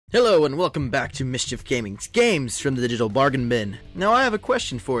Hello and welcome back to Mischief Gaming's Games from the Digital Bargain Bin. Now I have a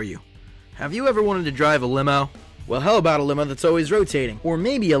question for you. Have you ever wanted to drive a limo? Well, how about a limo that's always rotating? Or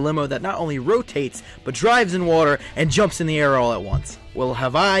maybe a limo that not only rotates, but drives in water and jumps in the air all at once? Well,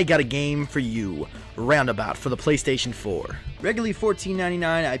 have I got a game for you. Roundabout for the PlayStation 4. Regularly $14.99,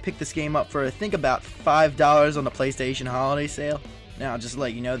 I picked this game up for I think about $5 on the PlayStation holiday sale. Now, just to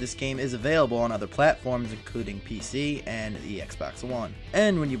let you know, this game is available on other platforms, including PC and the Xbox One.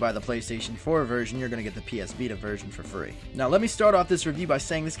 And when you buy the PlayStation 4 version, you're going to get the PS Vita version for free. Now, let me start off this review by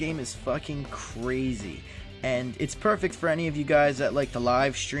saying this game is fucking crazy. And it's perfect for any of you guys that like to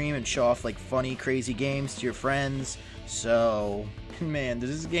live stream and show off like funny, crazy games to your friends. So, man, does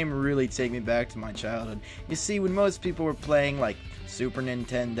this game really take me back to my childhood. You see, when most people were playing like Super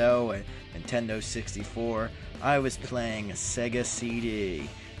Nintendo and Nintendo 64, I was playing a Sega CD.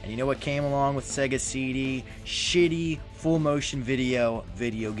 And you know what came along with Sega CD? Shitty full motion video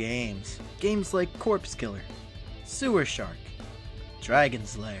games. Games like Corpse Killer, Sewer Shark,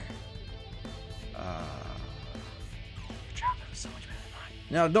 Dragon's Lair. So much better than mine.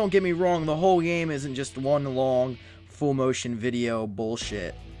 Now, don't get me wrong, the whole game isn't just one long full motion video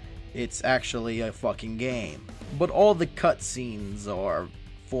bullshit. It's actually a fucking game. But all the cutscenes are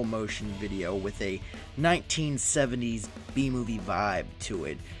full motion video with a 1970s B-movie vibe to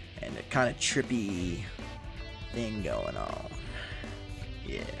it and a kind of trippy thing going on.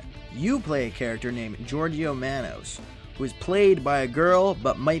 Yeah. You play a character named Giorgio Manos, who is played by a girl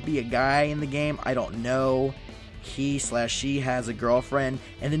but might be a guy in the game. I don't know. He/she has a girlfriend,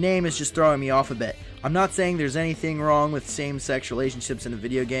 and the name is just throwing me off a bit. I'm not saying there's anything wrong with same-sex relationships in a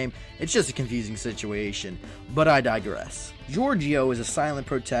video game, it's just a confusing situation, but I digress. Giorgio is a silent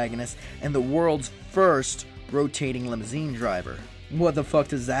protagonist and the world's first rotating limousine driver. What the fuck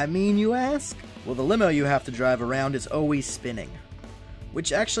does that mean, you ask? Well, the limo you have to drive around is always spinning,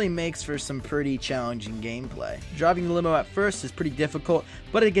 which actually makes for some pretty challenging gameplay. Driving the limo at first is pretty difficult,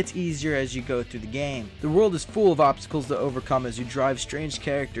 but it gets easier as you go through the game. The world is full of obstacles to overcome as you drive strange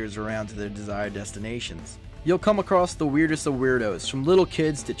characters around to their desired destinations. You'll come across the weirdest of weirdos, from little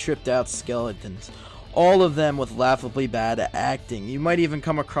kids to tripped out skeletons, all of them with laughably bad acting. You might even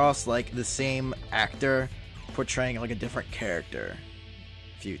come across like the same actor portraying like a different character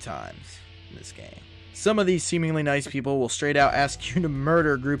a few times in this game. Some of these seemingly nice people will straight out ask you to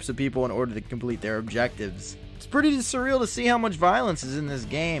murder groups of people in order to complete their objectives. It's pretty surreal to see how much violence is in this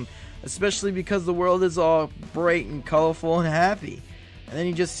game, especially because the world is all bright and colorful and happy. And then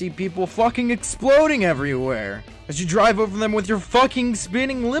you just see people fucking exploding everywhere as you drive over them with your fucking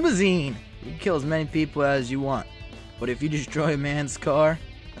spinning limousine. You can kill as many people as you want, but if you destroy a man's car,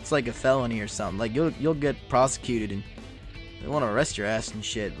 that's like a felony or something. Like you'll get prosecuted and they want to arrest your ass and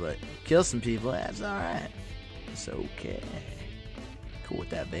shit, but kill some people, that's alright. It's okay. Cool with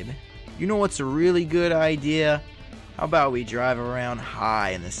that, baby. You know what's a really good idea? How about we drive around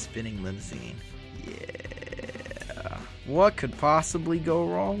high in this spinning limousine? Yeah. What could possibly go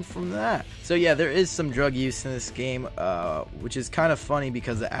wrong from that? So yeah, there is some drug use in this game, which is kind of funny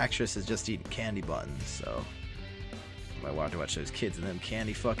because the actress is just eating candy buttons, so I want to watch those kids and them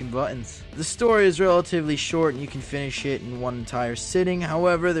candy fucking buttons. The story is relatively short and you can finish it in one entire sitting.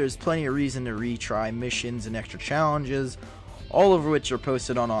 However, there's plenty of reason to retry missions and extra challenges, all of which are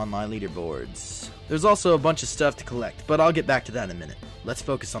posted on online leaderboards. There's also a bunch of stuff to collect, but I'll get back to that in a minute. Let's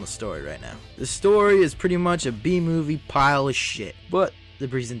focus on the story right now. The story is pretty much a B-movie pile of shit, but the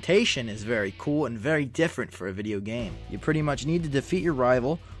presentation is very cool and very different for a video game. You pretty much need to defeat your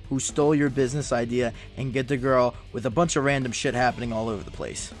rival, who stole your business idea, and get the girl with a bunch of random shit happening all over the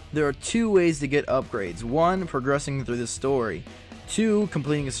place. There are two ways to get upgrades. One, progressing through the story. Two,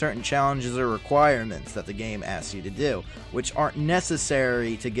 completing certain challenges or requirements that the game asks you to do, which aren't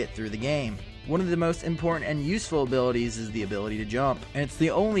necessary to get through the game. One of the most important and useful abilities is the ability to jump, and it's the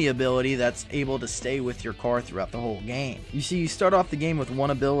only ability that's able to stay with your car throughout the whole game. You see, you start off the game with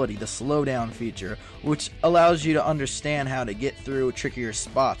one ability, the slowdown feature, which allows you to understand how to get through trickier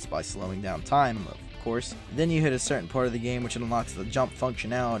spots by slowing down time, of course. Then you hit a certain part of the game which unlocks the jump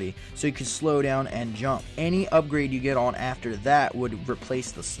functionality, so you can slow down and jump. Any upgrade you get on after that would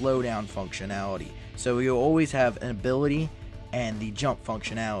replace the slowdown functionality, so you'll always have an ability and the jump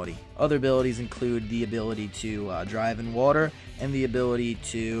functionality. Other abilities include the ability to drive in water and the ability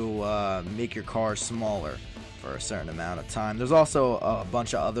to make your car smaller for a certain amount of time. There's also a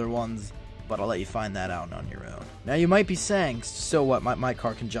bunch of other ones, but I'll let you find that out on your own. Now you might be saying, so what, my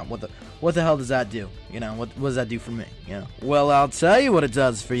car can jump, what the hell does that do? You know, what does that do for me? You know? Well, I'll tell you what it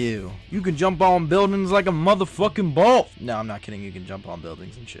does for you. You can jump on buildings like a motherfucking boss. No, I'm not kidding, you can jump on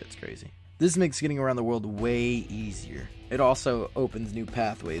buildings and shit, it's crazy. This makes getting around the world way easier. It also opens new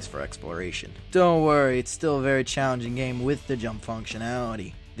pathways for exploration. Don't worry, it's still a very challenging game with the jump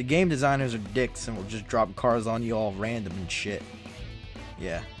functionality. The game designers are dicks and will just drop cars on you all random and shit.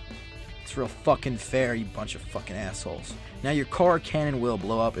 Yeah. It's real fucking fair, you bunch of fucking assholes. Now your car can and will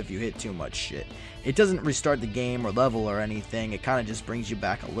blow up if you hit too much shit. It doesn't restart the game or level or anything, it kinda just brings you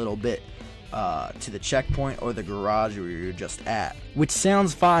back a little bit to the checkpoint or the garage where you're just at. Which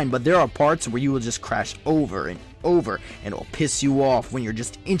sounds fine, but there are parts where you will just crash over and over, and it'll piss you off when you're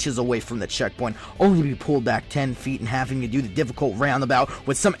just inches away from the checkpoint, only to be pulled back 10 feet and having to do the difficult roundabout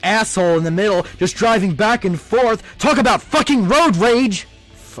with some asshole in the middle just driving back and forth. Talk about fucking road rage!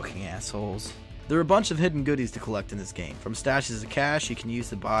 Fucking assholes. There are a bunch of hidden goodies to collect in this game, from stashes of cash you can use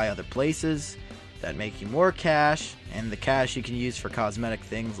to buy other places that make you more cash, and the cash you can use for cosmetic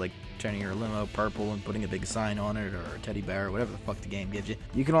things like turning your limo purple and putting a big sign on it, or a teddy bear, or whatever the fuck the game gives you.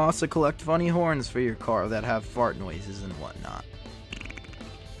 You can also collect funny horns for your car that have fart noises and whatnot.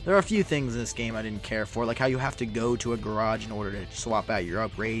 There are a few things in this game I didn't care for, like how you have to go to a garage in order to swap out your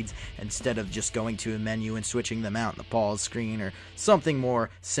upgrades instead of just going to a menu and switching them out in the pause screen, or something more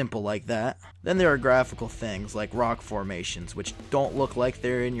simple like that. Then there are graphical things like rock formations, which don't look like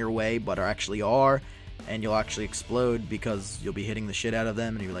they're in your way but actually are, and you'll actually explode because you'll be hitting the shit out of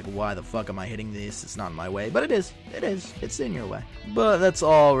them and you're like, why the fuck am I hitting this? It's not in my way. But it is, it's in your way. But that's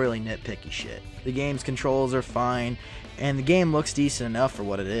all really nitpicky shit. The game's controls are fine, and the game looks decent enough for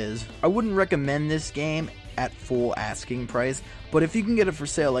what it is. I wouldn't recommend this game at full asking price, but if you can get it for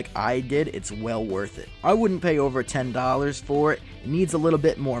sale like I did, it's well worth it. I wouldn't pay over $10 for it. It needs a little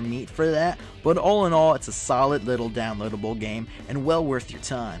bit more meat for that, but all in all, it's a solid little downloadable game and well worth your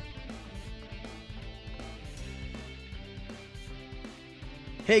time.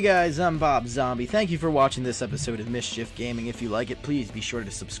 Hey guys, I'm Bob Zombie. Thank you for watching this episode of Mischief Gaming. If you like it, please be sure to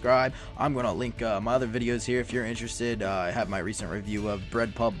subscribe. I'm going to link my other videos here if you're interested. I have my recent review of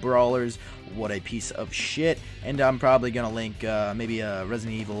Bread Pub Brawlers, what a piece of shit, and I'm probably going to link maybe a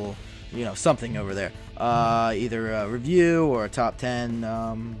Resident Evil, something over there. Either a review or a top 10,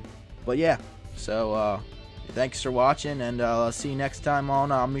 but yeah. So, thanks for watching, and I'll see you next time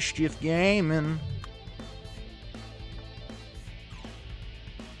on Mischief Gaming.